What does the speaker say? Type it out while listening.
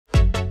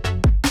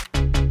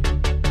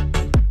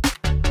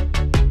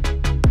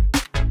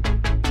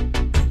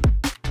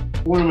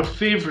One of my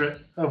favourite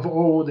of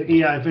all the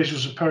AI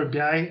visuals of Power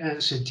BI, and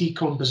it's a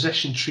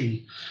decomposition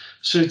tree.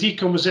 So the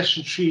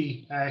decomposition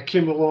tree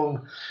came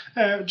along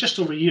just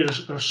over a year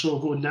or so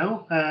ago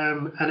now,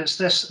 and it's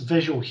this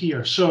visual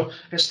here. So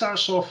it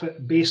starts off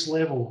at base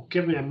level,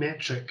 giving a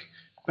metric,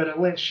 but it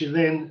lets you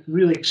then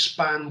really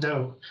expand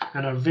out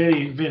in a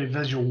very, very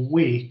visual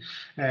way,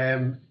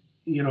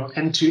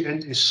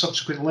 into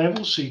subsequent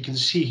levels. So you can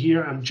see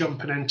here I'm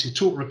jumping into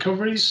total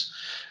recoveries,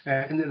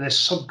 into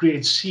this subgrade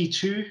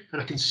C2,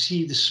 and I can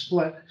see the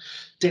split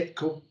debt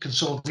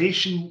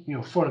consolidation,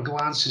 for a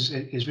glance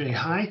is very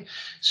high.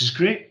 This is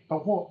great,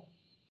 but what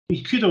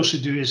you could also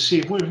do is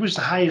say, where's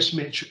the highest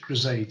metric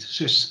reside?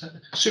 So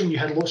assuming you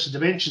had lots of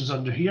dimensions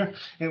under here,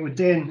 it would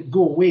then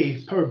go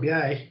away, Power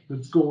BI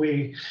would go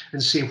away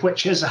and say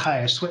which is the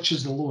highest, which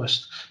is the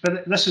lowest.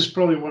 But this is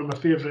probably one of my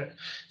favourite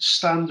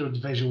standard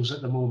visuals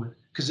at the moment,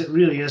 because it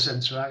really is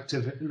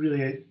interactive. It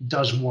really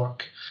does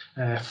work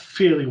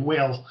fairly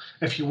well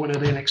if you want to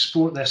then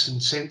export this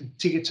and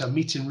take it to a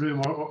meeting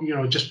room,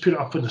 or just put it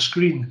up on the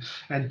screen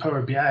in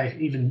Power BI,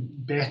 even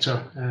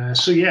better.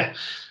 So yeah,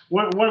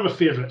 one of my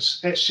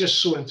favourites. It's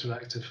just so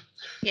interactive.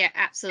 Yeah,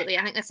 absolutely.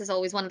 I think this is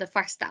always one of the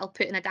first that I'll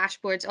put in a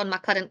dashboard on my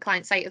current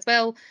client site as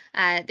well.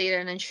 They're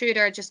an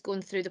insurer, just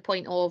going through the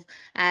point of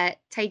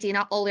tidying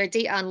up all their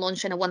data and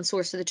launching a one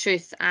source of the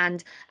truth.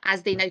 And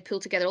as they now pull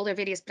together all their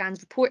various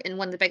brands reporting,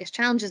 one of the biggest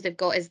challenges they've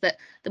got is that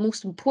the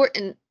most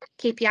important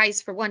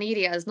KPIs for one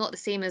area is not the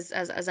same as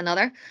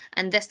another.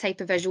 And this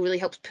type of visual really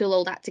helps pull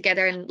all that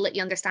together and let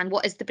you understand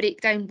what is the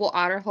breakdown, what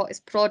are our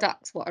hottest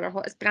products, what are our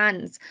hottest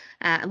brands,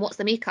 and what's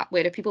the makeup,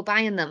 where are people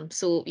buying them.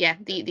 So yeah,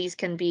 these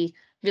can be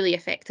really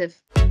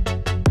effective.